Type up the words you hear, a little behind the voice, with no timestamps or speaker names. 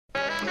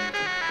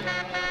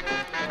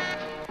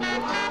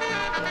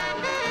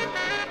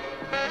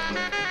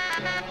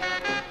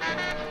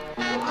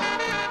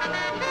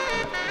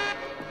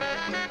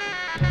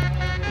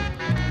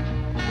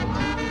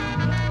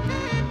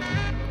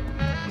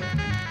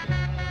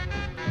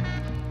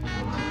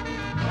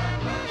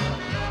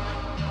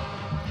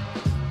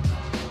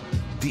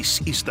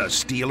This is the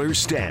Steelers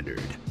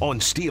Standard on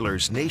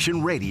Steelers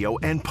Nation Radio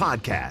and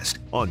podcast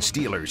on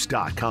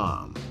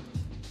Steelers.com.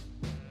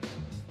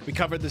 We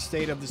covered the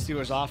state of the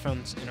Steelers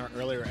offense in our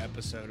earlier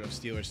episode of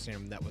Steelers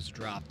Sim that was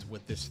dropped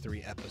with this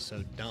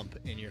 3-episode dump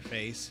in your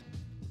face.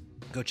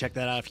 Go check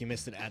that out if you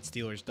missed it at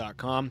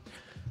Steelers.com.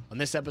 On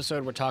this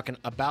episode, we're talking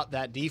about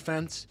that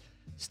defense,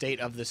 state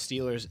of the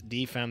Steelers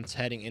defense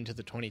heading into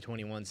the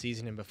 2021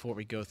 season. And before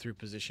we go through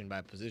position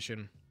by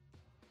position,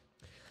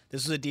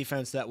 this was a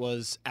defense that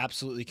was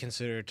absolutely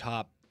considered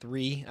top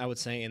 3, I would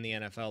say, in the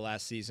NFL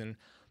last season,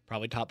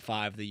 probably top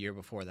 5 the year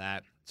before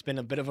that. It's been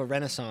a bit of a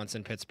renaissance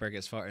in Pittsburgh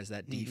as far as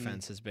that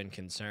defense has been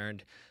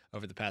concerned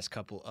over the past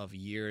couple of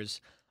years.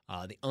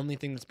 The only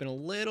thing that's been a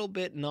little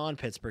bit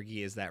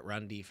non-Pittsburghy is that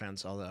run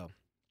defense, although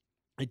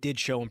it did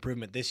show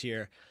improvement this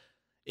year.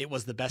 It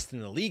was the best in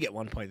the league at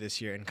one point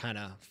this year and kind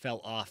of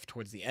fell off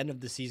towards the end of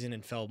the season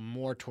and fell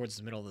more towards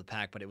the middle of the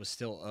pack, but it was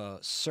still a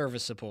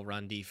serviceable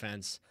run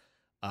defense.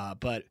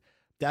 But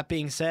that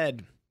being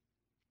said,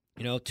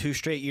 2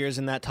 straight years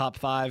in that top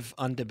 5,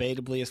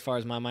 undebatably, as far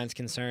as my mind's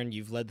concerned.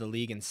 You've led the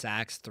league in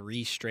sacks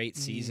 3 straight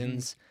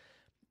seasons.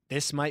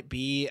 This might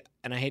be,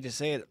 and I hate to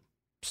say it,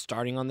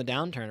 starting on the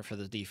downturn for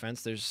the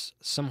defense. There's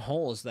some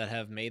holes that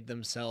have made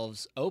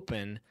themselves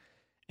open.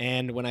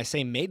 And when I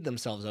say made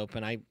themselves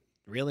open, I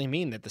really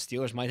mean that the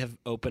Steelers might have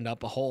opened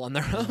up a hole on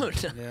their own.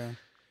 Yeah.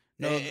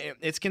 No,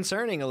 it's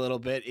concerning a little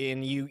bit,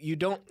 and you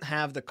don't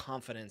have the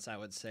confidence, I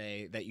would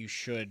say, that you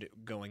should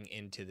going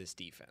into this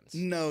defense.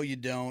 No, you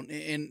don't.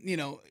 And,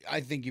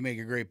 I think you make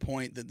a great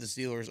point that the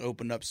Steelers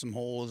opened up some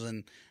holes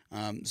and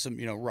some,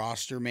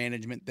 roster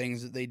management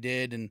things that they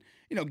did. And,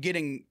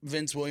 getting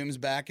Vince Williams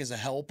back is a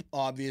help.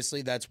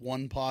 Obviously, that's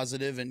one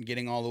positive, and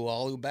getting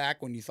Alualu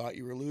back when you thought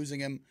you were losing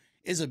him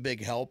is a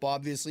big help,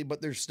 obviously,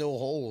 but there's still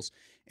holes.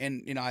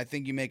 And, I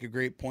think you make a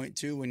great point,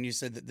 too, when you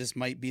said that this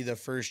might be the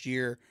first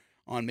year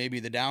on maybe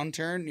the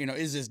downturn.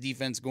 Is this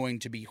defense going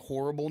to be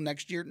horrible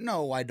next year?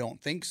 No, I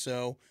don't think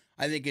so.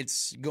 I think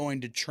it's going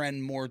to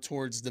trend more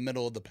towards the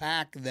middle of the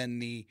pack than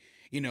the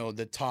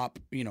top,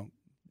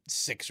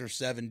 6 or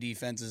 7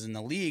 defenses in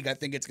the league. I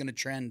think it's going to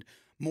trend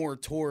more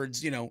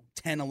towards, 10,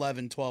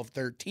 11, 12,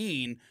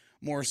 13,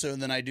 more so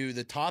than I do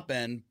the top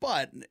end.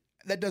 But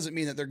that doesn't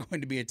mean that they're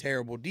going to be a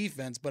terrible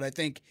defense. But I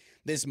think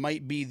this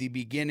might be the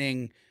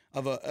beginning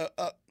of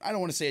I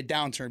don't want to say a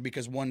downturn,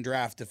 because one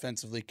draft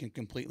defensively can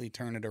completely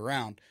turn it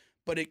around,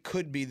 but it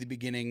could be the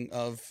beginning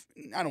of,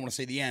 I don't want to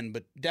say the end,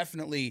 but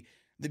definitely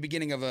the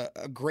beginning of a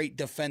great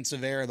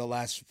defensive era the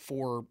last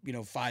 4,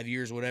 5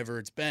 years, whatever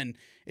it's been.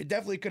 It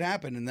definitely could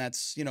happen, and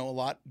that's, a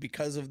lot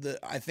because of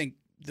I think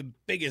the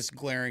biggest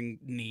glaring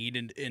need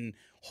and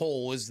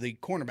hole is the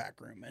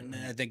cornerback room, and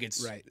I think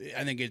it's right.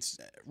 I think it's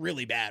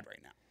really bad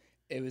right now.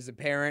 It was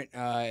apparent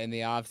in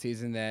the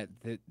offseason that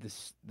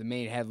the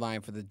main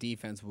headline for the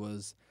defense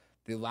was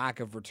the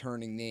lack of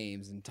returning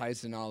names, and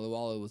Tyson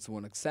Alualu was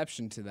one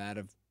exception to that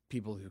of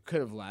people who could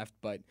have left.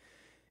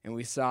 And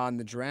we saw in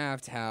the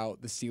draft how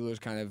the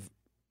Steelers kind of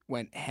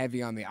went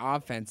heavy on the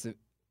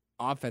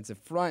offensive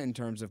front in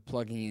terms of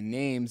plugging in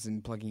names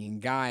and plugging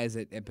in guys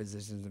at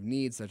positions of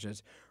need, such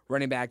as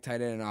running back, tight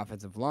end, and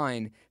offensive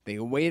line. They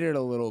waited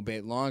a little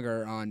bit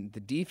longer on the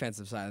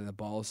defensive side of the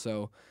ball,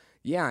 so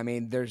yeah, I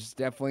mean, there's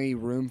definitely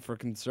room for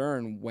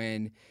concern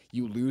when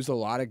you lose a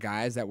lot of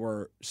guys that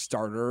were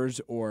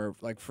starters or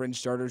like fringe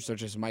starters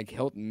such as Mike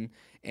Hilton,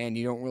 and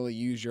you don't really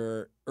use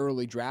your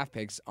early draft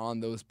picks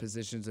on those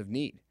positions of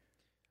need.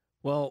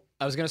 Well,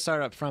 I was going to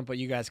start up front, but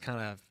you guys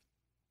kind of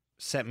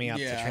set me up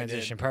to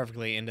transition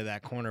perfectly into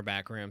that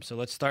cornerback room. So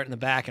let's start in the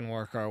back and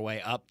work our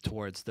way up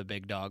towards the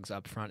big dogs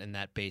up front in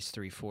that base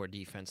 3-4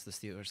 defense the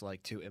Steelers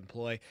like to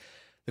employ.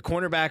 The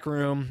cornerback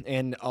room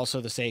and also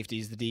the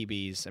safeties, the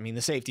DBs. I mean,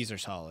 the safeties are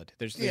solid.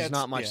 There's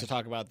not much to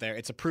talk about there.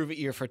 It's a prove-it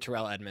year for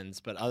Terrell Edmunds,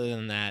 but other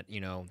than that,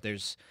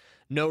 there's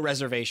no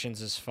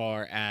reservations as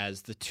far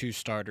as the 2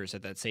 starters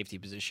at that safety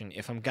position.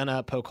 If I'm going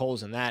to poke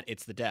holes in that,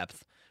 it's the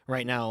depth.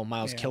 Right now,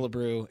 Miles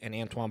Killebrew and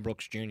Antoine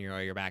Brooks Jr.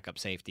 are your backup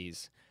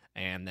safeties.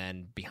 And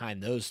then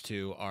behind those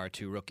 2 are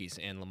 2 rookies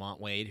in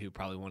Lamont Wade, who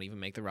probably won't even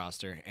make the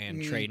roster,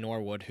 and Trey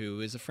Norwood, who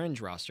is a fringe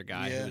roster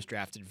guy who was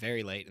drafted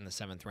very late in the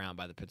 7th round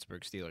by the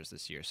Pittsburgh Steelers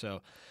this year.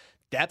 So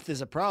depth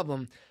is a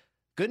problem.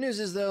 Good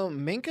news is, though,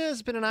 Minkah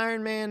has been an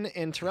Iron Man,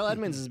 and Terrell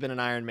Edmunds has been an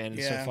Iron Man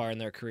so far in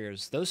their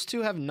careers. Those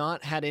 2 have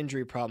not had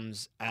injury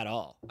problems at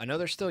all. I know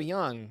they're still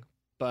young,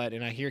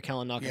 and I hear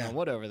Kellen knocking on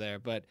wood over there,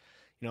 but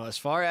as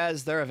far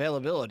as their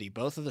availability,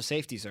 both of the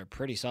safeties are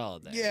pretty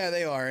solid there. Yeah,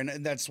 they are,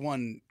 and that's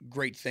one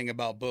great thing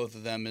about both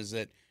of them is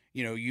that,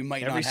 you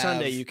might every not have...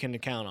 Sunday you can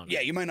count on it. Yeah,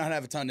 you might not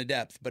have a ton of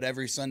depth, but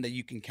every Sunday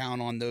you can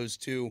count on those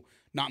 2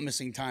 not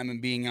missing time and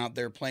being out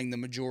there playing the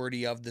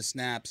majority of the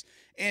snaps.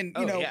 And,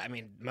 I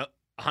mean,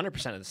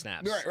 100% of the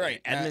snaps.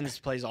 Right. Edmonds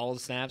plays all the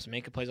snaps.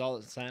 Minka plays all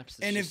the snaps.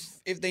 And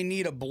if they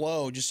need a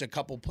blow, just a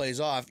couple plays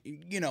off,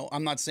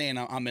 I'm not saying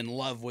I'm in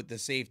love with the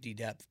safety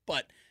depth,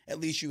 but at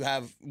least you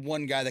have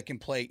one guy that can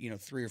play,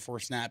 3 or 4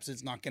 snaps.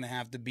 It's not going to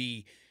have to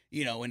be,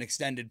 an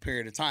extended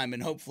period of time.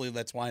 And hopefully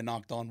that's why I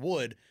knocked on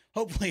wood.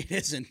 Hopefully it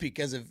isn't,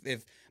 because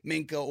if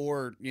Minka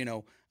or,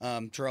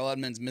 Terrell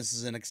Edmonds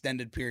misses an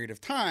extended period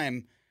of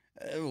time,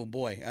 oh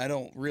boy, I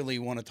don't really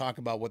want to talk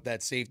about what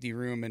that safety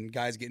room and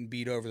guys getting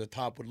beat over the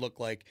top would look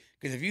like.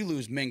 Because if you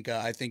lose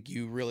Minka, I think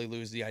you really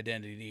lose the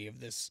identity of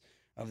this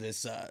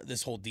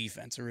whole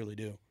defense. I really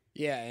do.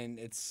 Yeah, and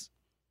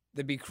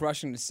it'd be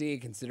crushing to see,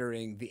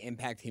 considering the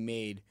impact he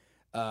made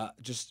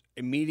just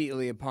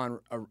immediately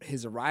upon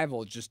his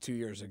arrival just 2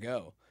 years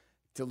ago.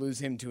 To lose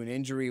him to an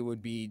injury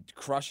would be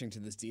crushing to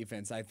this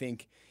defense. I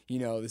think, the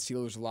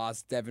Steelers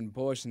lost Devin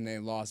Bush and they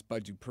lost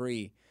Bud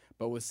Dupree,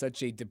 but with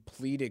such a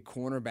depleted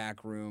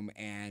cornerback room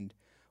and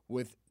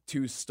with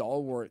 2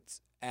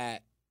 stalwarts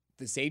at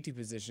the safety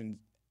position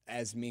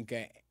as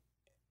Minka,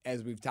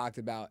 as we've talked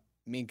about,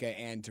 Minka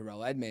and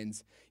Terrell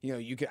Edmonds,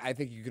 I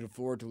think you could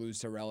afford to lose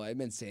Terrell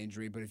Edmonds to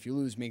injury, but if you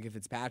lose Minka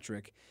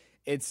Fitzpatrick,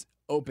 it's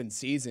open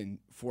season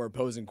for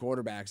opposing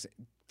quarterbacks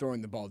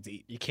throwing the ball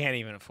deep. You can't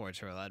even afford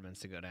Terrell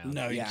Edmonds to go down.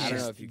 No, you can't. I don't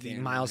know if you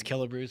can. Miles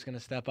Killebrew is going to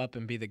step up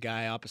and be the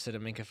guy opposite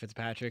of Minka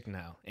Fitzpatrick.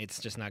 No, it's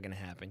just not going to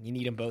happen. You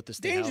need them both to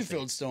stay healthy.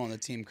 Dangerfield's still on the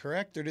team,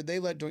 correct? Or did they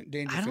let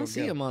Dangerfield I don't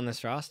see go? him on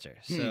this roster,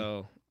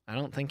 so I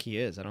don't think he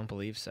is. I don't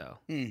believe so.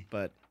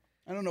 But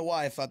I don't know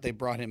why I thought they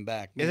brought him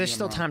back. there's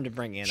still time to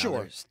bring in Sure,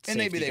 other and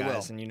maybe safety they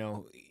guys, will.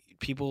 And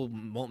people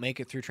won't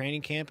make it through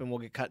training camp and will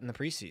get cut in the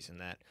preseason.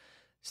 That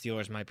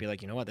Steelers might be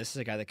like, you know what, this is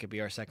a guy that could be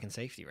our second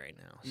safety right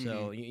now.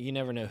 So you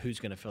never know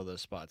who's going to fill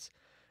those spots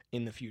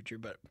in the future,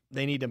 but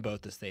they need them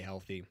both to stay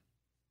healthy.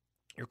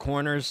 Your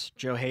corners,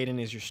 Joe Hayden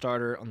is your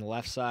starter on the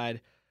left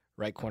side.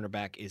 Right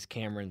cornerback is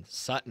Cameron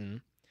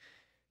Sutton,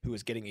 who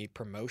is getting a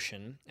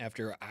promotion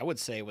after, I would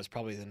say, was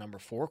probably the number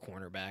 4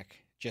 cornerback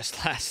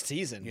just last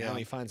season. Yeah. Now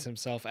he finds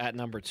himself at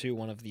number 2,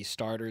 one of the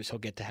starters. He'll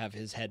get to have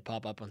his head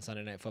pop up on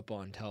Sunday Night Football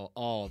and tell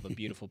all the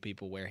beautiful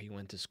people where he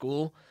went to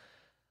school.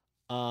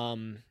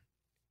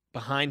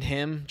 Behind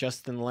him,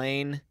 Justin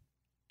Lane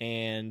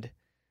and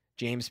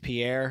James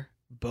Pierre,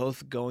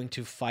 both going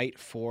to fight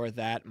for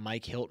that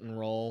Mike Hilton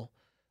role.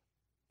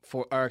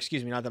 Not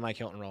the Mike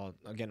Hilton role.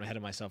 I'm getting ahead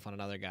of myself on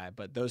another guy.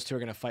 But those two are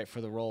going to fight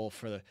for the role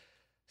for the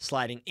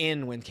sliding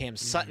in when Cam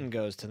Sutton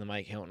goes to the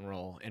Mike Hilton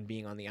role and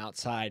being on the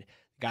outside.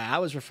 The guy I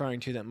was referring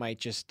to that might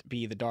just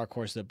be the dark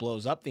horse that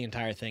blows up the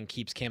entire thing,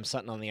 keeps Cam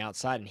Sutton on the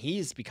outside,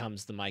 and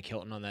becomes the Mike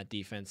Hilton on that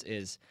defense,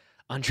 is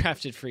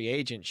undrafted free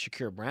agent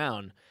Shakur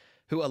Brown,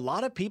 who a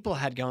lot of people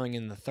had going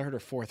in the 3rd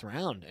or 4th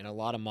round in a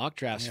lot of mock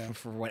drafts. Yeah.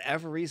 For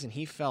whatever reason,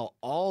 he fell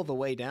all the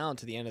way down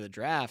to the end of the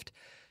draft.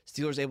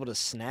 Steelers able to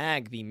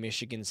snag the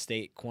Michigan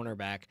State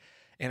cornerback.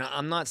 And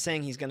I'm not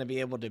saying he's going to be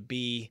able to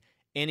be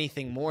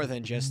anything more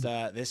than just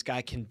this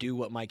guy can do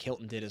what Mike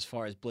Hilton did as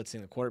far as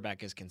blitzing the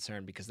quarterback is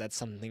concerned, because that's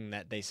something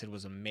that they said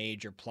was a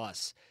major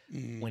plus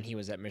when he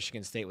was at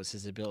Michigan State, was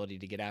his ability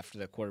to get after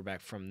the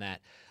quarterback from that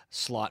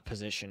slot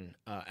position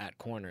at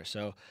corner.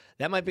 So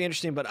that might be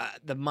interesting, but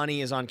the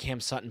money is on Cam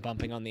Sutton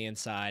bumping on the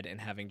inside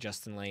and having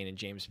Justin Lane and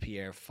James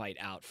Pierre fight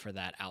out for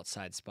that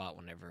outside spot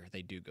whenever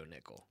they do go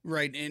nickel.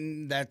 Right,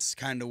 and that's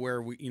kind of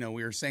where we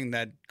were saying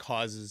that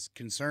causes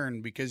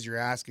concern, because you're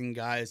asking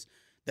guys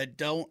that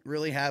don't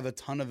really have a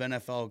ton of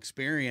NFL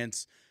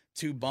experience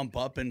to bump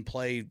up and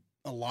play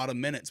a lot of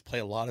minutes, play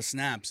a lot of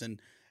snaps.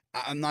 And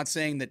I'm not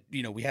saying that,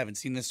 we haven't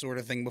seen this sort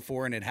of thing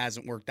before and it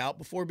hasn't worked out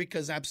before,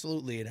 because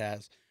absolutely it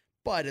has.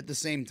 But at the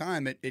same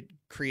time, it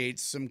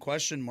creates some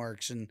question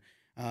marks. And,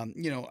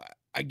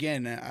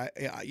 again,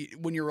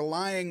 when you're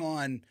relying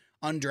on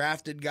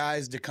undrafted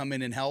guys to come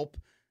in and help,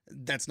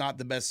 that's not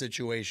the best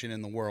situation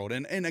in the world.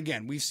 And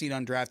again, we've seen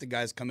undrafted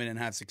guys come in and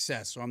have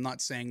success. So I'm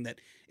not saying that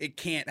it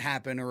can't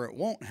happen or it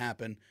won't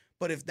happen.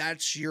 But if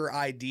that's your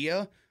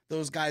idea,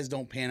 those guys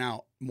don't pan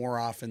out more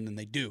often than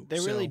they do. They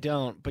really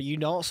don't. But you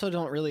also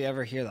don't really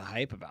ever hear the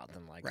hype about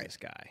them like Right. this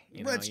guy.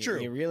 That's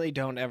true. You really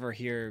don't ever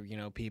hear,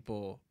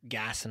 people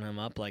gassing him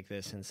up like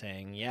this and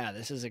saying, yeah,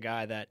 this is a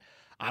guy that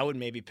I would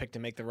maybe pick to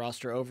make the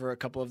roster over a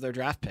couple of their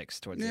draft picks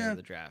towards the end of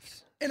the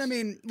draft. And I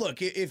mean,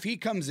 look, if he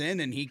comes in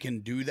and he can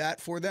do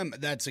that for them,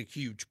 that's a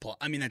huge plus.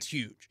 I mean, that's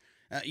huge.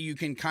 You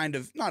can kind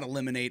of not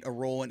eliminate a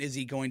role. And is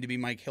he going to be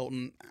Mike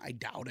Hilton? I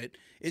doubt it.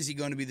 Is he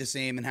going to be the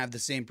same and have the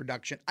same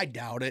production? I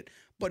doubt it.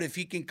 But if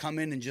he can come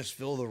in and just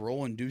fill the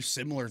role and do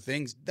similar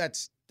things,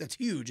 that's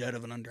huge out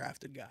of an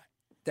undrafted guy.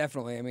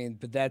 Definitely. I mean,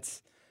 but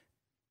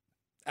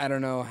I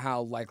don't know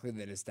how likely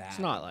that is to happen.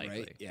 It's not likely.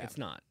 Right? Yeah. It's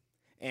not.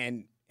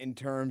 And in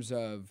terms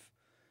of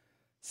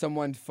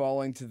someone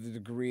falling to the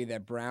degree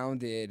that Brown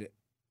did,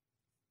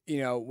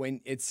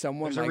 when it's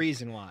someone There's like a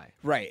reason why.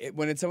 right,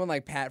 when it's someone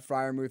like Pat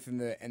Fryermuth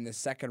in the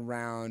second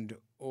round,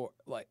 or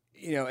like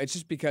it's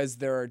just because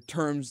there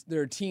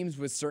are teams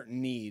with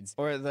certain needs.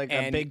 Or like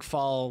a big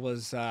fall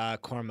was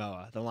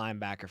Cormoa, the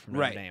linebacker from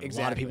Notre Right, Dame. A lot of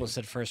exactly. people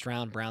said first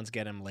round. Browns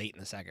get him late in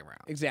the second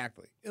round.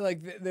 Exactly.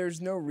 Like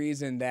there's no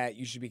reason that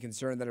you should be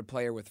concerned that a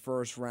player with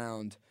first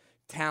round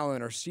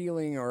talent or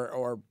ceiling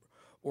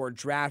or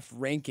draft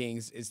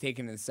rankings is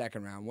taken in the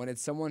second round. When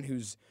it's someone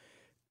who's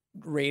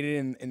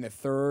rated in the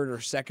third or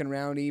second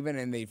round even,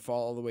 and they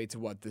fall all the way to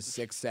the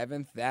 6th,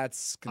 7th,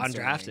 that's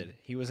concerning. Undrafted.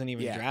 He wasn't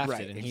even drafted,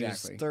 right, and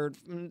exactly.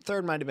 he was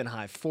third might have been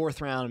high,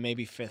 4th round,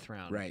 maybe 5th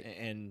round, Right.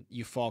 And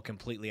you fall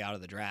completely out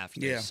of the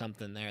draft. There's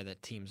something there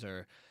that teams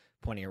are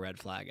pointing a red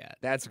flag at.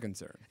 That's a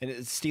concern. And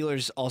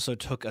Steelers also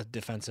took a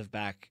defensive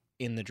back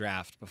in the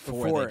draft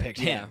before they picked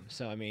him.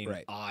 So I mean,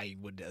 Right. I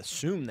would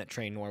assume that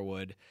Trey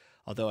Norwood.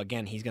 Although,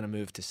 again, he's going to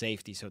move to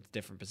safety, so it's a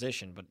different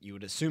position. But you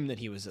would assume that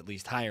he was at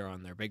least higher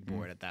on their big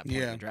board at that point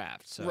in the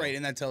draft. So. Right,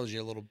 and that tells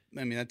you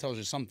that tells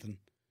you something.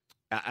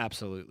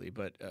 Absolutely.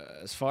 But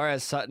as far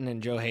as Sutton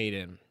and Joe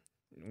Hayden,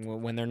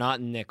 when they're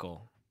not in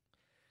nickel,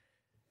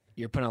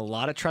 you're putting a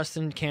lot of trust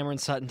in Cameron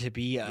Sutton to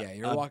be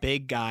a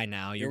big guy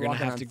now. You're going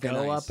to have to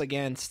go up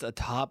against a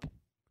top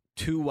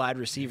 2 wide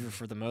receiver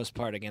for the most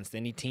part against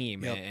any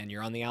team. Yep. And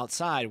you're on the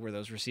outside where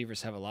those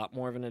receivers have a lot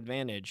more of an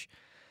advantage.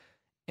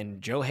 And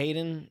Joe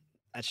Hayden,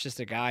 that's just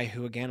a guy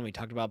who, again, we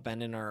talked about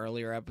Ben in our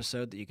earlier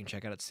episode that you can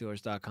check out at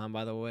Steelers.com,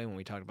 by the way, when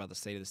we talked about the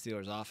state of the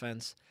Steelers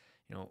offense.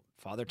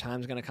 Father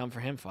Time's going to come for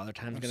him. Father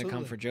Time's going to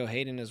come for Joe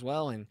Hayden as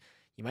well. And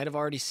you might have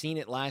already seen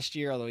it last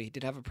year, although he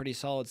did have a pretty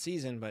solid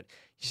season, but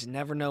you just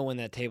never know when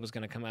that table's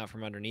going to come out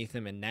from underneath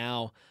him. And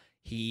now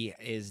he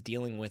is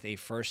dealing with a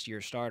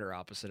first-year starter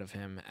opposite of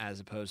him as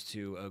opposed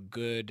to a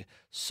good,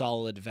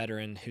 solid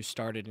veteran who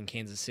started in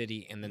Kansas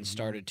City and then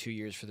started 2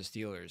 years for the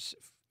Steelers.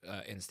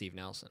 And Steve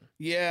Nelson.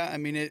 Yeah, I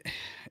mean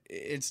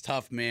it's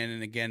tough, man.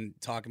 And again,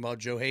 talking about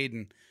Joe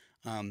Hayden,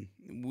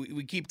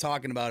 we keep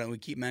talking about it and we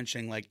keep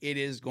mentioning like it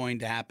is going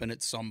to happen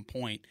at some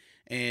point.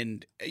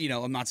 And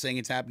I'm not saying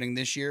it's happening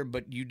this year,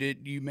 but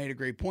you made a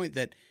great point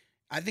that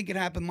I think it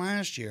happened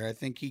last year. I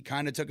think he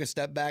kind of took a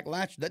step back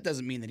last year. That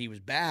doesn't mean that he was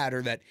bad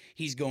or that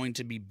he's going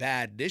to be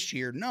bad this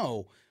year.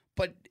 No.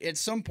 But at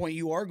some point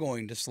you are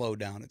going to slow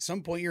down. At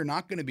some point you're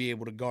not going to be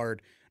able to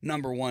guard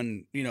number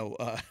one,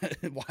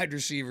 wide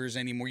receivers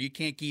anymore. You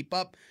can't keep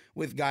up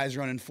with guys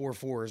running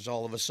 4.4s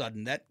all of a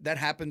sudden. That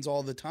happens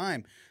all the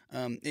time.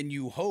 And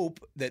you hope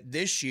that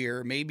this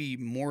year, maybe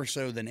more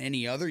so than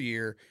any other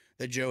year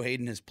that Joe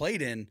Hayden has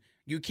played in,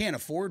 you can't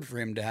afford for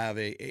him to have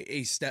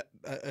a step,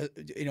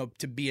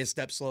 to be a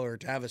step slower,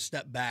 to have a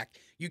step back.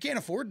 You can't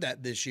afford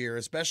that this year,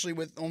 especially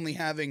with only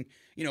having,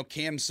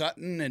 Cam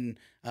Sutton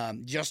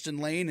and Justin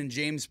Lane and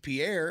James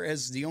Pierre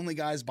as the only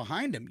guys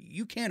behind him.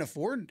 You can't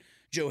afford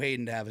Joe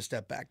Hayden to have a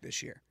step back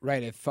this year.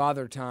 Right. If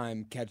Father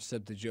Time catches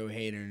up to Joe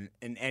Hayden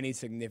in any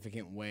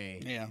significant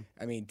way,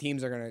 I mean,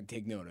 teams are going to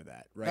take note of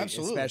that, right?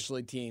 Absolutely.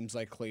 Especially teams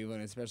like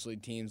Cleveland, especially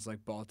teams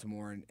like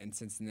Baltimore and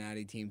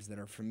Cincinnati, teams that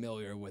are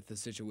familiar with the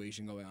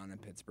situation going on in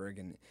Pittsburgh.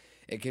 And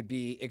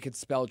it could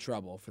spell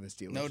trouble for the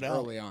Steelers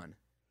early on.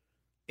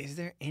 Is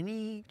there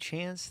any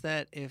chance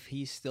that if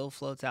he still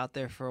floats out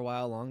there for a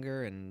while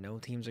longer and no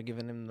teams are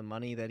giving him the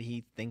money that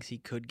he thinks he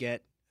could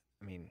get?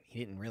 I mean, he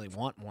didn't really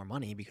want more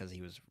money because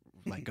he was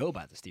let go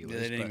by the Steelers.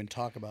 They didn't even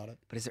talk about it.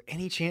 But is there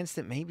any chance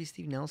that maybe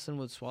Steve Nelson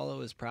would swallow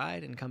his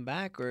pride and come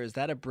back? Or is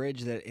that a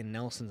bridge that in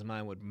Nelson's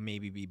mind would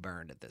maybe be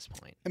burned at this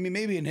point? I mean,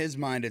 maybe in his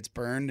mind it's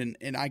burned,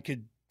 and I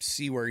could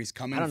see where he's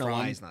coming from. I don't know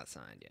why he's not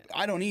signed yet.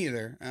 I don't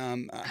either.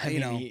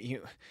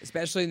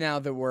 Especially now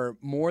that we're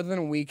more than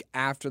a week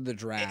after the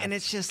draft. And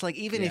it's just like,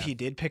 even if you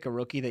did pick a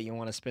rookie that you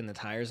want to spin the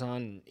tires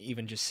on,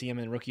 even just see him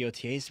in rookie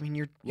OTAs, I mean,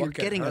 you're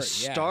getting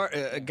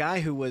a guy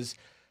who was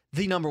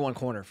the number one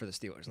corner for the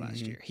Steelers last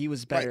year. He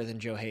was better than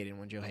Joe Hayden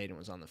when Joe Hayden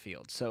was on the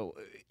field. So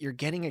you're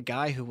getting a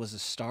guy who was a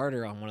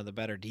starter on one of the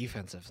better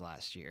defensives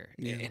last year,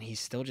 and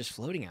he's still just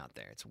floating out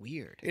there. It's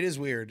weird. It is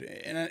weird,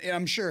 and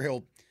I'm sure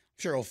he'll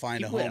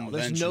find a home eventually.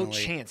 There's no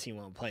chance he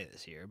won't play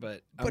this year,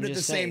 but at the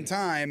same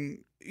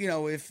time,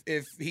 if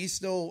he's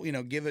still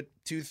give it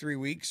 2-3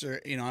 weeks,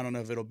 or I don't know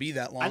if it'll be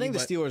that long. I think the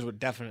Steelers would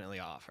definitely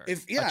offer a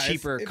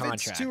cheaper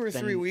contract. If it's 2 or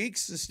 3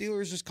 weeks, the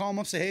Steelers just call him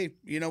up, say, hey,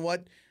 you know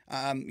what?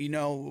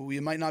 We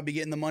might not be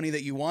getting the money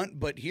that you want,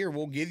 but here,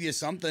 we'll give you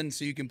something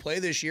so you can play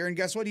this year. And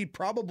guess what? He'd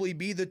probably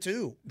be the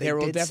 2. There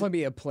will definitely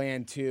be a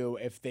plan too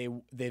if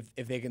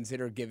they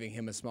consider giving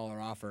him a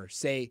smaller offer.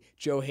 Say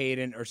Joe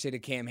Hayden or say to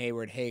Cam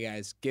Hayward, hey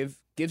guys, give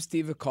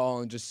Steve a call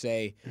and just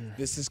say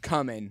this is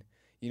coming.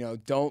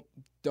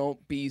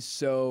 Don't be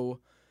so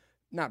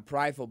not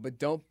prideful, but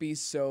don't be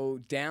so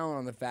down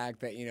on the fact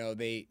that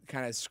they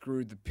kind of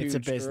screwed the pooch. It's a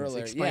business.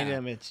 Earlier. Explain to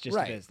them it's just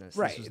a business.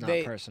 This was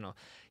not personal.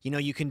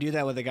 You can do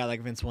that with a guy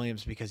like Vince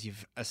Williams because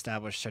you've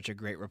established such a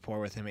great rapport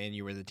with him and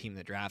you were the team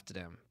that drafted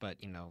him. But,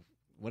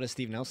 what does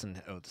Steve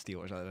Nelson owe the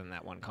Steelers other than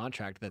that one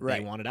contract that they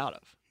wanted out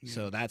of? Yeah.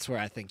 So that's where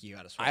I think you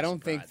got to. I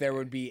don't think there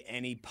would be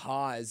any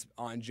pause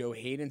on Joe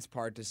Hayden's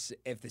part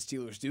if the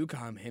Steelers do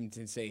come him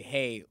to say,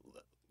 "Hey,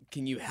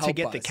 can you help to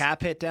get the us?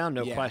 cap hit down?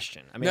 No Yeah.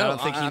 question. I mean, No, I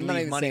don't think I'm he'd not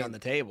leave even money saying- on the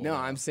table. No,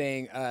 I'm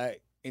saying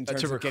in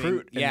terms to of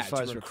recruit, getting, as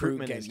far as to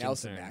recruitment getting is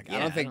Nelson concerned. back. Yeah, I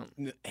don't I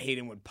think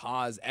Hayden would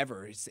pause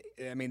ever.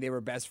 I mean, they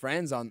were best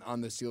friends on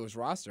the Steelers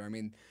roster. I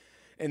mean,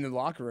 in the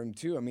locker room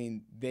too. I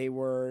mean, they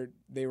were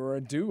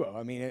a duo.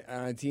 I mean,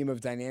 on a team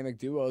of dynamic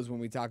duos. When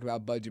we talk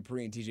about Bud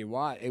Dupree and T.J.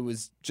 Watt, it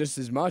was just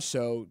as much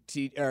so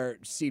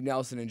Steve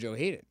Nelson and Joe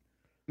Hayden.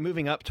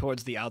 Moving up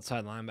towards the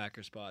outside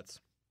linebacker spots,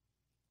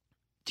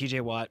 T.J.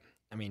 Watt.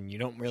 I mean, you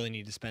don't really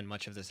need to spend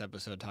much of this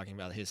episode talking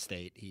about his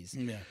state. He's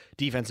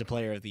Defensive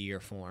Player of the Year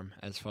form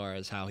as far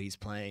as how he's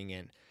playing,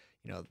 and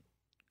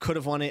could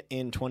have won it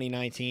in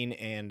 2019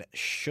 and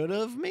should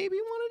have maybe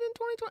won it in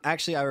 2020.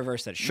 Actually, I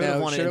reversed that. Should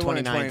have won it in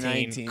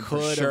 2019.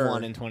 Could have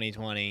won in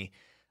 2020.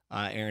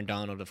 Aaron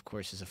Donald, of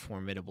course, is a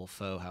formidable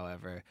foe,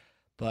 however,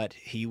 but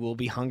he will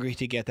be hungry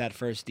to get that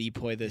first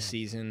depoy this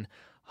season.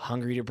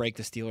 Hungry to break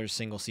the Steelers'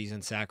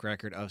 single-season sack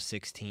record of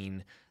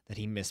 16 that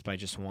he missed by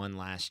just one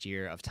last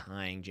year, of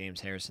tying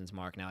James Harrison's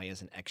mark. Now he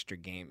has an extra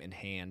game in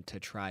hand to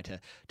try to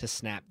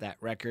snap that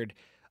record.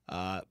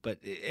 But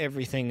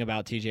everything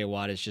about T.J.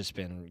 Watt has just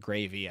been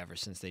gravy ever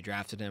since they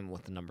drafted him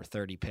with the number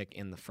 30 pick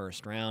in the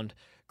first round.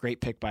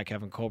 Great pick by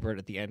Kevin Colbert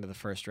at the end of the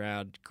first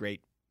round.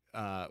 Great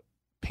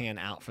pan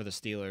out for the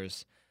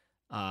Steelers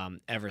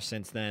ever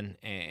since then,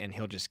 and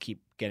he'll just keep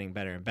getting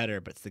better and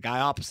better. But it's the guy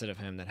opposite of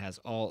him that has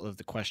all of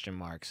the question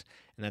marks,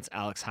 and that's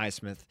Alex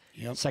Highsmith.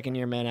 Yep.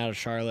 Second-year man out of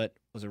Charlotte,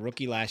 was a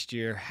rookie last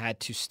year, had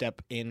to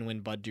step in when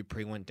Bud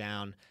Dupree went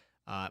down,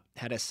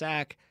 had a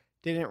sack,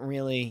 didn't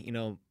really,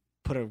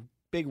 put a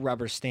big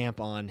rubber stamp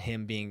on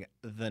him being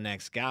the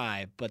next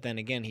guy, but then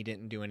again, he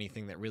didn't do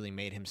anything that really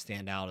made him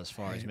stand out as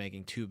far as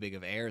making too big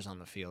of errors on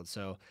the field.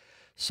 So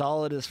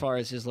solid as far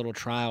as his little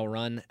trial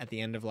run at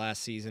the end of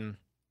last season.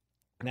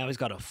 Now he's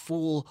got a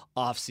full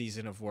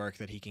offseason of work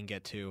that he can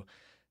get to.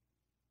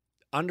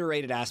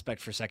 Underrated aspect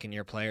for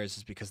second-year players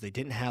is because they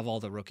didn't have all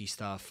the rookie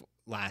stuff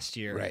last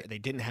year. Right. They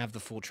didn't have the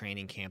full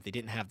training camp. They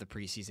didn't have the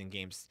preseason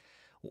games.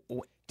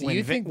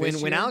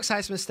 When Alex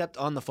Highsmith stepped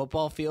on the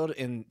football field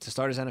to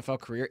start his NFL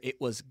career, it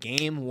was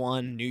Game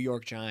 1, New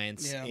York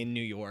Giants in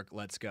New York.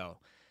 Let's go.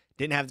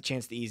 Didn't have the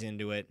chance to ease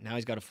into it. Now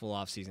he's got a full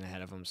offseason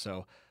ahead of him,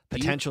 so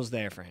potential's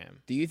there for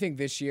him. Do you think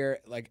this year,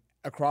 like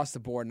across the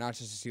board, not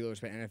just the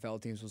Steelers, but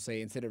NFL teams will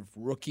say instead of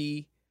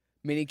rookie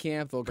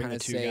minicamp, they'll kind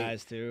of say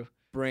guys too.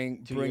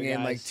 Bring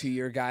in like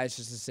 2-year guys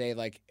just to say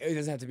like it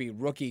doesn't have to be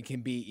rookie, it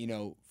can be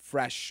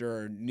fresh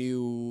or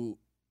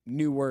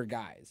newer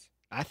guys.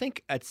 I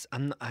think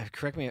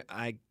correct me,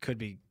 I could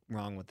be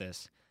wrong with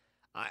this.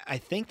 I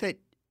think that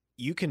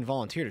you can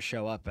volunteer to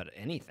show up at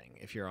anything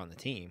if you're on the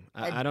team.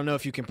 I don't know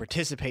if you can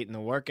participate in the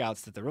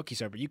workouts that the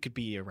rookies are, but you could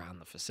be around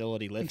the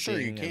facility lifting. I'm sure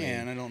you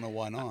can. I don't know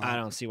why not. I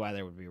don't see why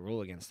there would be a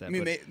rule against that. I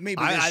mean, maybe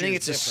I think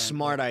it's a different,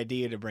 smart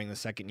idea to bring the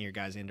second-year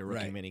guys into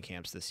rookie mini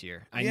camps this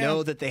year. I Yeah.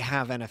 know that they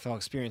have NFL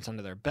experience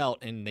under their belt,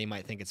 and they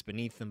might think it's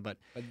beneath them, but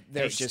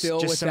they're just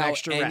still some without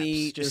extra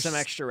any, reps. Just some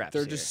extra reps.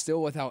 They're here. just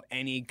still without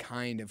any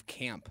kind of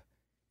camp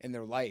in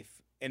their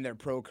life, in their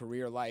pro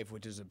career life,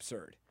 which is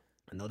absurd.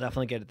 And they'll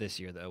definitely get it this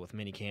year, though, with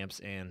mini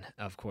camps and,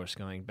 of course,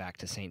 going back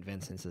to St.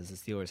 Vincent's, as the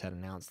Steelers had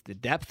announced. The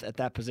depth at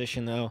that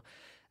position, though,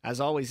 as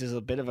always, is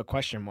a bit of a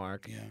question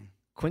mark. Yeah.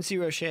 Quincy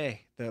Roche, the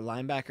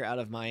linebacker out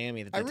of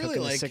Miami that they really took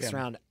in the like sixth him.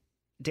 round.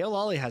 Dale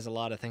Lawley has a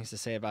lot of things to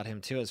say about him,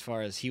 too, as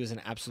far as he was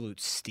an absolute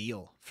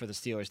steal for the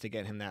Steelers to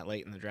get him that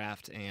late in the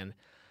draft. And,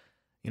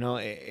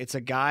 it's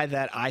a guy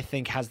that I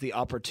think has the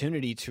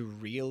opportunity to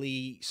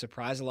really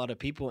surprise a lot of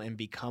people and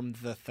become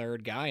the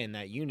third guy in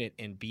that unit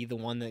and be the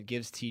one that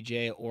gives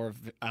TJ or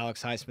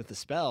Alex Highsmith the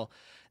spell.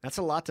 That's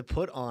a lot to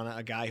put on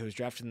a guy who was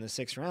drafted in the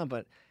sixth round,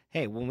 but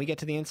hey, when we get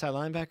to the inside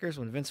linebackers,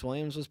 when Vince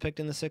Williams was picked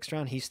in the sixth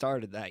round, he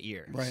started that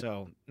year. Right.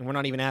 So we're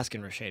not even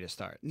asking Roche to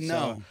start. No.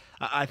 So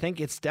I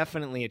think it's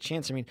definitely a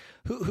chance. I mean,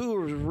 who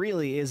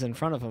really is in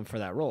front of him for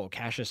that role?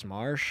 Cassius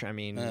Marsh? I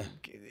mean,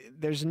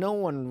 there's no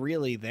one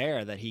really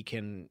there that he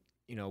can,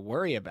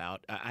 worry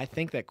about. I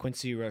think that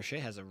Quincy Roche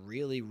has a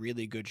really,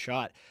 really good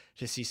shot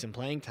to see some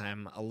playing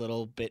time, a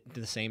little bit to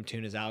the same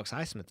tune as Alex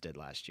Highsmith did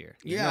last year.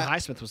 Yeah.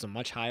 Highsmith was a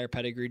much higher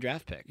pedigree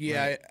draft pick.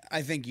 Yeah, right?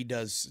 I think he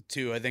does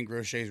too. I think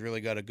Roche's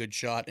really got a good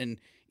shot. And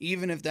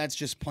even if that's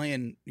just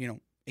playing,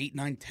 8,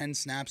 9, 10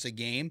 snaps a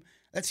game,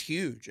 that's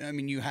huge. I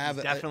mean, you have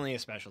He's definitely a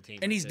special team.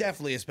 and he's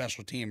definitely a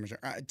special team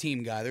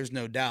guy. There's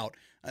no doubt.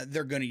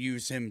 They're going to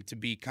use him to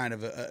be kind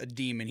of a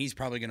demon. He's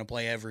probably going to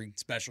play every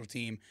special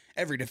team,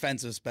 every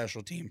defensive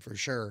special team for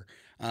sure.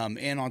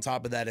 And on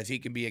top of that, if he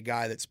can be a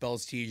guy that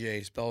spells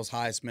TJ, spells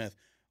Highsmith,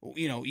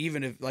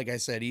 even if, like I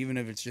said, even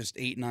if it's just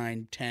 8,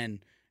 9,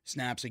 10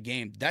 snaps a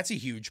game, that's a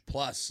huge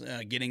plus,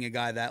 getting a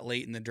guy that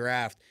late in the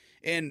draft.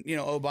 And,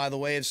 by the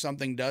way, if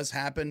something does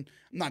happen,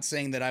 I'm not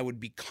saying that I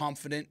would be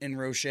confident in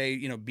Roche,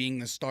 being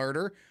the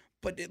starter,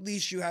 but at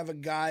least you have a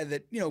guy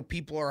that,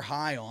 people are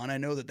high on. I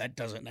know that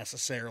doesn't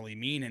necessarily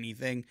mean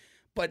anything,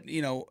 but,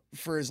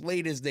 for as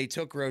late as they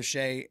took Roche,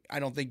 I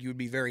don't think you would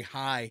be very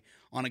high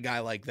on a guy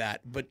like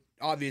that. But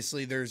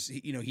obviously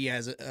he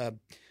has an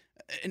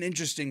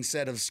interesting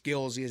set of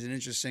skills. He has an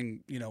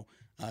interesting,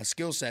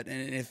 skill set,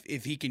 and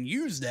if he can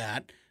use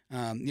that,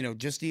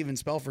 just to even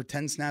spell for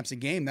 10 snaps a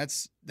game,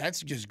 that's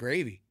just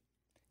gravy.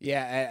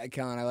 Yeah,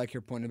 Kellen, I like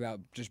your point about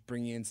just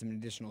bringing in some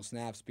additional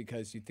snaps,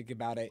 because you think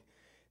about it,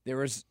 there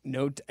was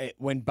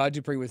when Bud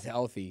Dupree was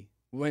healthy.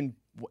 When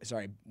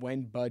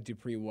Bud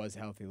Dupree was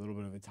healthy, a little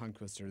bit of a tongue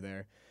twister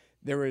there.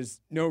 There was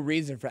no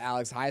reason for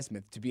Alex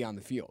Highsmith to be on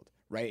the field,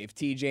 right? If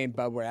TJ and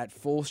Bud were at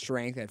full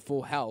strength, at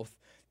full health,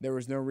 there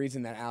was no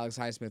reason that Alex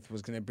Highsmith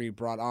was going to be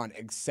brought on,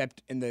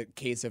 except in the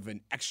case of an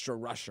extra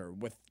rusher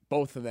with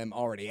both of them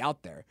already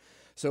out there.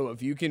 So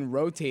if you can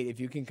rotate, if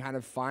you can kind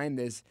of find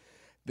this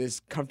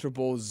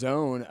comfortable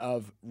zone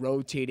of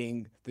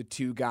rotating the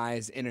two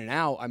guys in and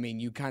out, I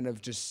mean, you kind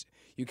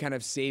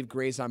of save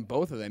grace on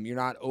both of them. You're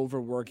not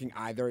overworking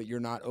either. You're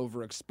not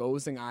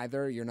overexposing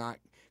either. You're not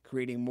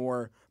creating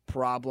more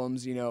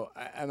problems.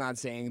 I'm not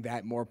saying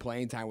that more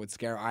playing time would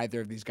scare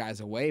either of these guys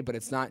away, but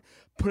it's not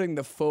putting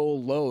the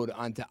full load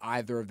onto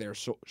either of their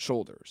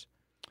shoulders.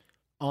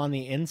 On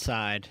the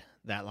inside,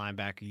 that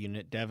linebacker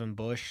unit, Devin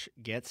Bush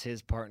gets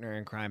his partner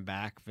in crime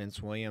back,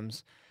 Vince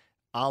Williams,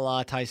 a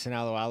la Tyson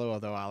Alualu,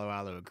 although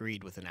Alualu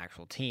agreed with an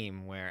actual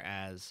team,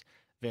 whereas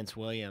Vince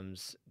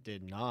Williams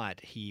did not.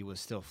 He was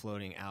still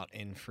floating out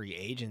in free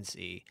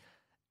agency,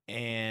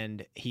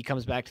 and he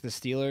comes back to the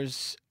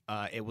Steelers.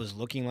 It was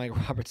looking like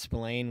Robert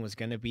Spillane was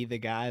going to be the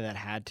guy that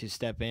had to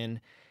step in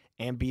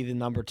and be the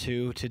number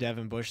 2 to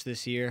Devin Bush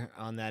this year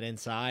on that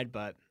inside,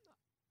 but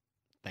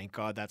thank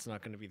God that's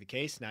not going to be the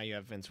case. Now you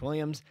have Vince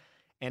Williams,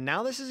 and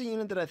now this is a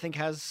unit that I think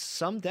has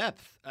some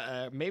depth,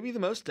 maybe the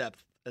most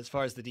depth as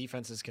far as the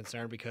defense is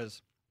concerned,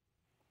 because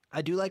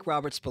I do like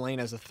Robert Spillane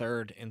as a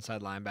third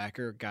inside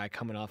linebacker, guy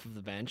coming off of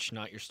the bench,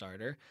 not your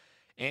starter.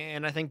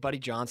 And I think Buddy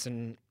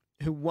Johnson,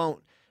 who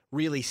won't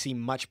really see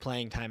much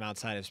playing time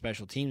outside of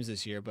special teams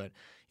this year, but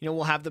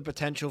we'll have the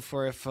potential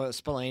for if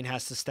Spillane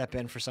has to step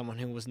in for someone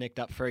who was nicked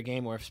up for a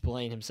game, or if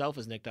Spillane himself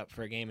is nicked up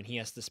for a game and he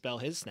has to spell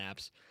his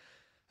snaps.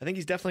 I think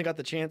he's definitely got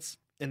the chance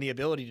and the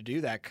ability to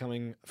do that,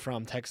 coming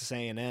from Texas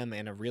A&M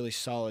and a really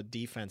solid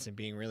defense and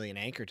being really an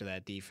anchor to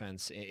that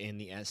defense in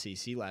the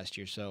SEC last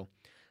year. So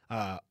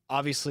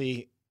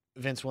obviously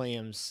Vince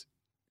Williams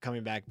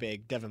coming back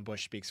big. Devin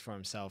Bush speaks for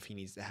himself. He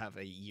needs to have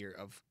a year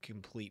of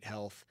complete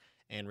health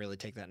and really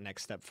take that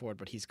next step forward.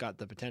 But he's got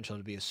the potential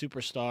to be a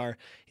superstar.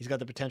 He's got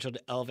the potential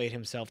to elevate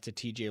himself to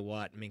TJ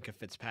Watt, Minkah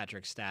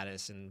Fitzpatrick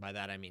status. And by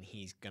that, I mean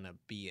he's going to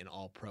be an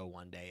all-pro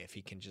one day if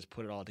he can just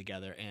put it all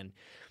together and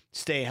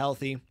stay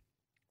healthy.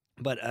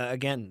 But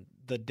again,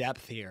 the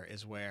depth here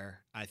is where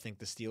I think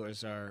the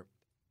Steelers are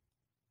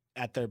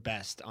at their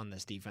best on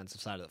this defensive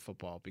side of the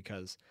football,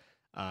 because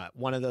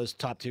one of those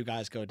top 2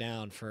 guys go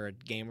down for a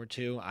game or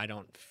two, I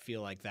don't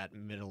feel like that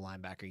middle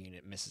linebacker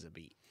unit misses a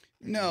beat.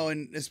 No,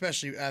 and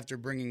especially after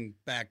bringing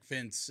back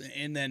Vince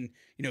and then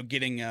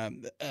getting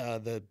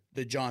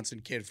the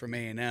Johnson kid from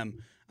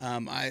A&M,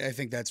 I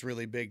think that's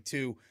really big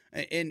too.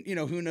 And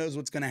who knows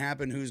what's going to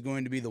happen? Who's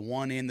going to be the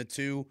 1 and the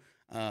 2?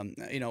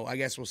 I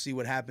guess we'll see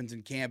what happens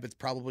in camp. It's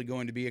probably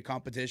going to be a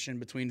competition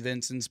between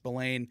Vince and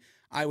Spillane.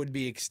 I would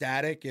be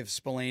ecstatic if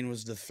Spillane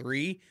was the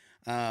 3.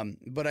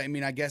 But I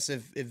mean, I guess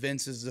if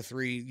Vince is the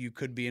 3, you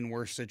could be in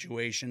worse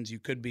situations. You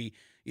could be,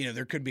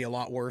 there could be a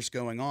lot worse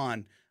going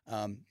on.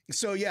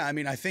 So yeah, I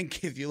mean, I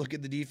think if you look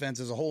at the defense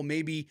as a whole,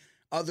 maybe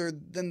other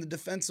than the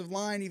defensive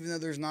line, even though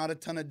there's not a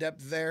ton of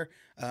depth there,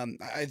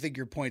 I think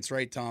your point's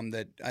right, Tom,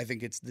 that I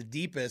think it's the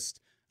deepest,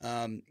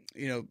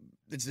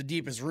 it's the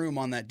deepest room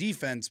on that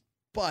defense,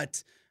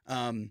 but,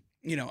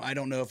 I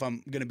don't know if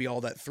I'm going to be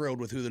all that thrilled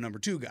with who the number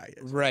 2 guy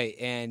is. Right.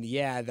 And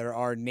yeah, there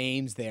are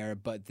names there,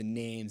 but the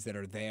names that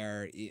are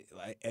there,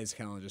 as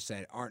Kellen just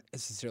said, aren't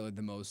necessarily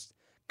the most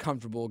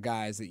comfortable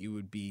guys that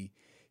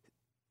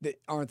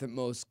aren't the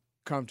most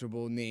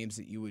comfortable names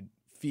that you would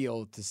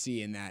feel to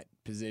see in that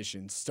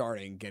position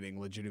getting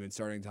legitimate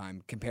starting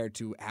time, compared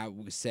to how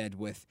it was said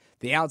with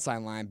the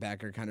outside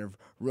linebacker kind of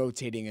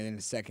rotating in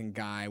a second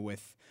guy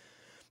with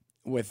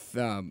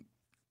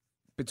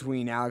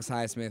between Alex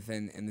Highsmith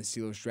and the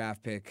Steelers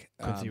draft pick.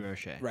 Quincy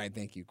Roche. Right,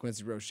 thank you.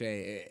 Quincy Roche.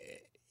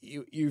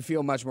 You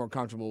feel much more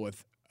comfortable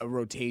with a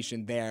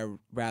rotation there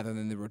rather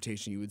than the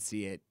rotation you would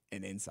see it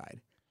an inside.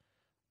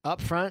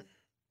 Up front,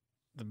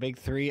 the big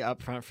 3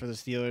 up front for the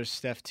Steelers,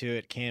 Steph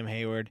Tuitt, Cam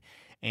Hayward,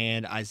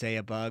 and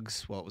Isaiah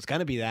Buggs. Well, it was going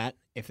to be that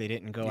if they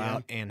didn't go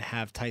out and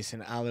have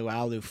Tyson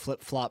Alualu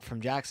flip-flop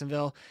from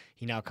Jacksonville.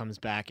 He now comes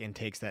back and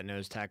takes that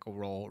nose tackle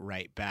role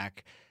right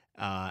back.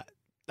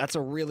 That's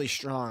a really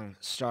strong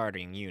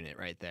starting unit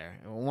right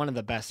there. One of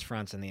the best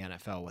fronts in the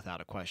NFL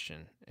without a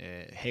question.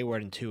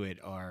 Hayward and Tuitt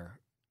are,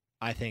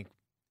 I think,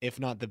 if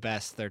not the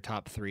best, they're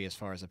top 3 as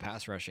far as a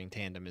pass rushing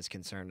tandem is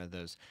concerned of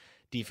those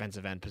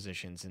defensive end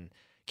positions. And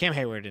Cam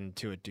Hayward and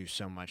Tuitt do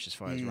so much as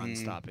far as run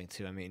stopping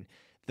too. I mean,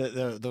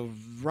 the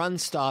run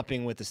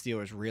stopping with the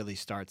Steelers really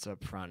starts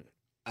up front,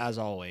 as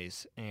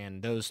always,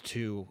 and those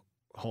 2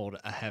 hold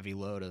a heavy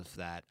load of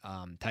that.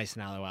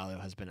 Tyson Alualu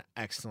has been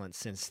excellent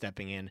since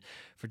stepping in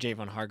for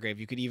Javon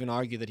Hargrave. You could even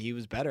argue that he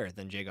was better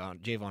than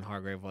Javon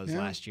Hargrave was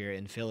last year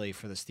in Philly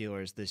for the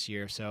Steelers this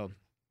year. So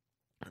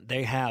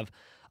they have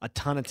a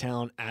ton of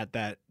talent at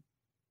that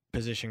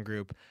position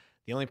group.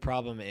 The only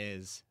problem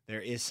is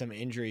there is some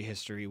injury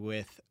history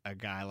with a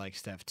guy like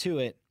Steph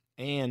Tuitt,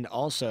 and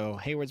also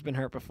Hayward's been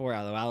hurt before,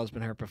 Alualo's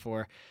been hurt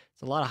before.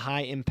 It's a lot of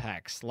high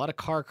impacts, a lot of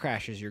car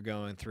crashes you're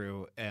going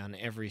through on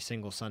every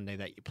single Sunday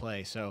that you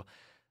play. So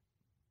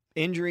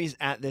injuries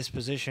at this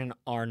position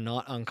are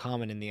not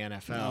uncommon in the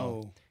NFL.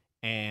 No.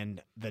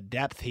 And the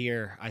depth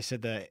here, I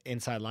said the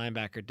inside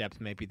linebacker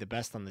depth may be the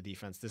best on the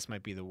defense. This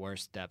might be the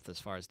worst depth as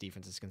far as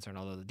defense is concerned,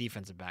 although the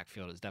defensive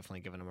backfield is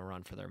definitely giving them a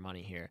run for their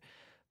money here.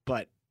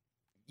 But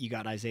you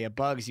got Isaiah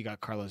Buggs, you got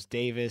Carlos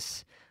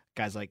Davis,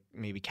 guys like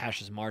maybe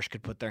Cassius Marsh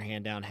could put their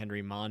hand down,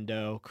 Henry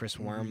Mondo, Chris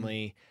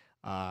Wormley,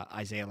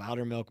 Isaiah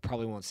Loudermilk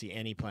probably won't see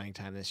any playing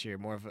time this year.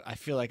 I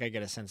feel like I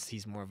get a sense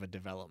he's more of a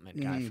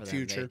development guy for them.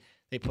 Future.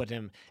 They put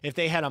him, if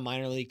they had a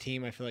minor league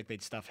team, I feel like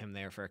they'd stuff him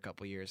there for a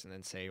couple years and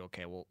then say,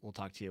 okay, we'll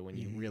talk to you when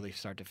you really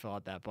start to fill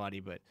out that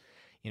body. But,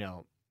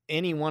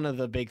 any one of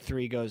the big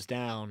three goes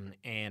down,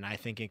 and I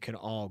think it could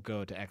all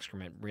go to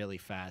excrement really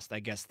fast.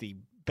 I guess the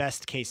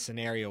best case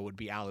scenario would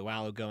be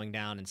Alualu going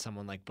down, and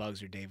someone like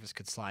Buggs or Davis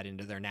could slide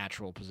into their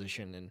natural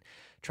position and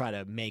try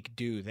to make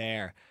do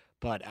there.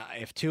 But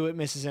if Tuitt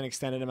misses an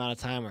extended amount of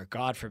time, or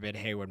God forbid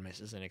Hayward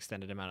misses an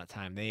extended amount of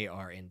time, they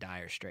are in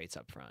dire straits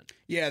up front.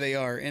 Yeah, they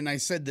are. And I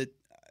said that,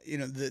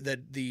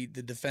 that the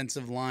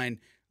defensive line,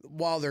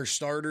 while their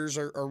starters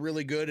are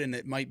really good, and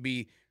it might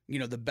be,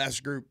 the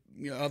best group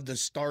of the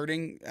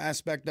starting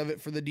aspect of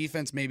it for the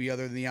defense, maybe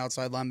other than the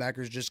outside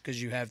linebackers, just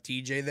because you have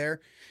TJ there.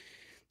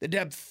 The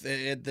depth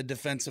at the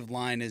defensive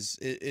line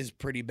is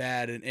pretty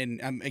bad.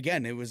 And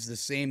again, it was the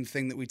same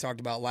thing that we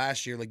talked about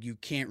last year. Like, you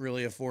can't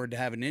really afford to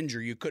have an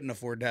injury. You couldn't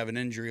afford to have an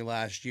injury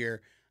last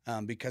year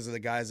because of the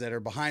guys that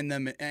are behind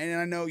them. And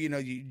I know,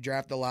 you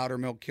draft a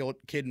Loudermilk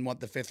kid in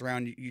the 5th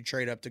round, you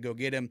trade up to go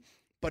get him.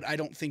 But I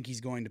don't think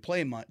he's going to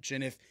play much.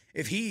 And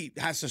if he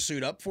has to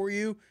suit up for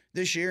you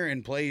this year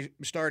and play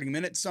starting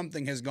minutes,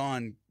 something has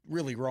gone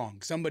really wrong.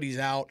 Somebody's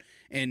out,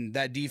 and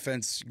that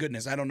defense,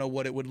 goodness, I don't know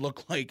what it would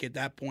look like at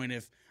that point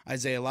if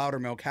Isaiah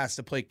Loudermilk has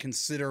to play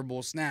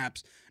considerable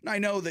snaps. And I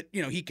know that,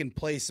 he can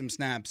play some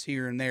snaps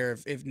here and there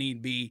if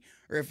need be,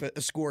 or if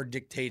a score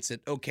dictates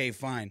it, okay,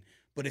 fine.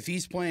 But if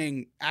he's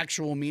playing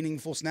actual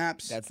meaningful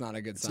snaps, that's not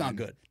a good sign. It's not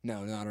good.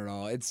 No, not at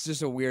all. It's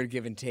just a weird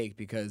give and take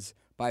because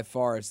by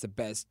far it's the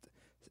best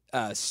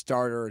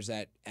starters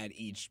at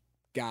each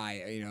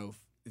guy.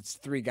 It's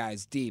 3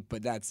 guys deep,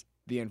 but that's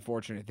the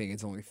unfortunate thing.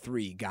 It's only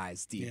 3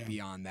 guys deep. Yeah.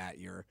 Beyond that,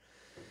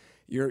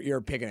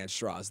 you're picking at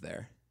straws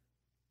there.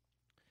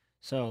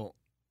 So,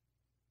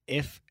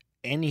 if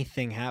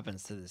anything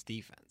happens to this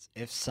defense,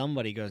 if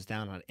somebody goes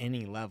down on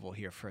any level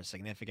here for a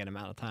significant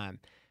amount of time,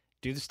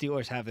 do the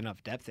Steelers have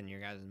enough depth in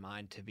your guys'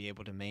 mind to be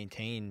able to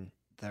maintain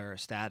their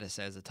status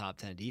as a top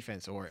 10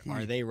 defense, or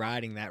are they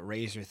riding that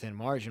razor-thin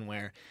margin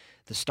where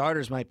the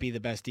starters might be the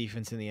best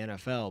defense in the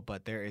NFL,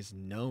 but there is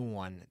no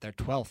one, their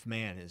 12th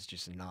man is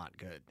just not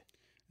good?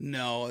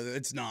 No,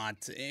 it's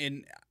not.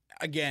 And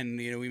again,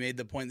 we made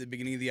the point at the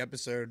beginning of the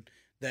episode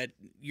that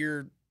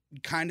you're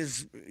kind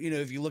of,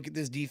 if you look at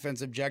this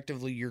defense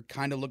objectively, you're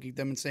kind of looking at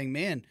them and saying,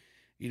 man,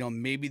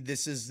 maybe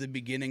this is the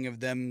beginning of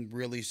them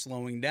really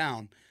slowing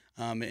down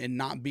and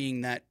not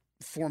being that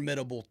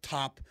formidable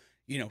top,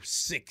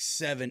 6,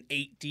 7,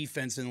 8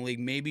 defense in the league.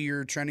 Maybe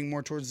you're trending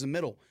more towards the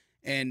middle.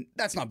 And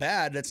that's not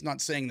bad. That's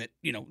not saying that,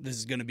 this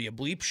is going to be a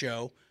bleep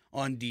show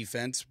on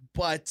defense.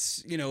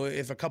 But,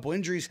 if a couple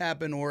injuries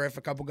happen or if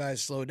a couple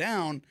guys slow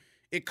down,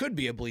 it could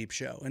be a bleep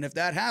show. And if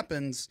that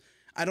happens,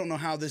 I don't know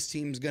how this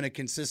team's going to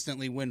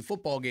consistently win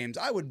football games.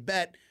 I would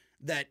bet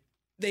that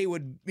they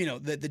would,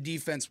 that the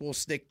defense will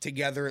stick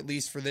together at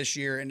least for this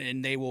year,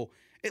 and they will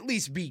at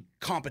least be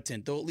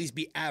competent. They'll at least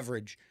be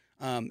average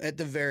at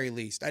the very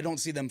least. I don't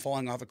see them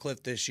falling off a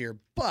cliff this year,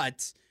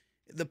 but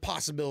the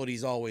possibility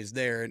is always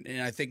there.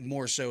 And I think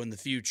more so in the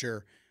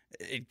future,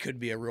 it could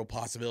be a real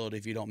possibility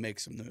if you don't make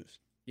some moves.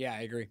 Yeah,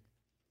 I agree.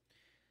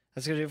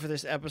 That's going to do it for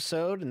this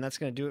episode, and that's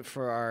going to do it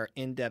for our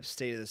in-depth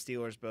state of the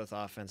Steelers, both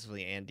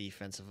offensively and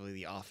defensively.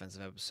 The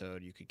offensive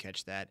episode, you could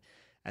catch that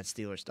at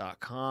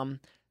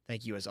Steelers.com.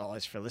 Thank you, as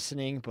always, for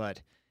listening,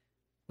 but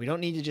we don't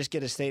need to just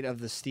get a state of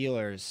the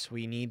Steelers.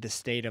 We need the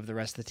state of the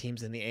rest of the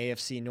teams in the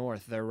AFC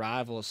North, their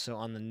rivals. So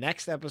on the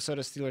next episode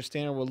of Steelers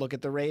Standard, we'll look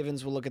at the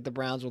Ravens, we'll look at the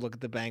Browns, we'll look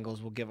at the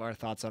Bengals. We'll give our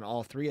thoughts on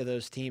all 3 of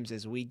those teams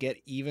as we get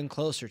even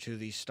closer to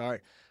the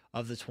start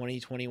of the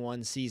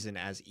 2021 season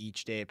as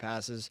each day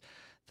passes.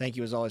 Thank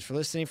you, as always, for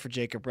listening. For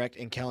Jacob Recht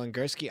and Kellen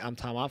Gursky, I'm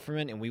Tom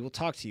Opferman, and we will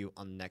talk to you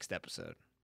on the next episode.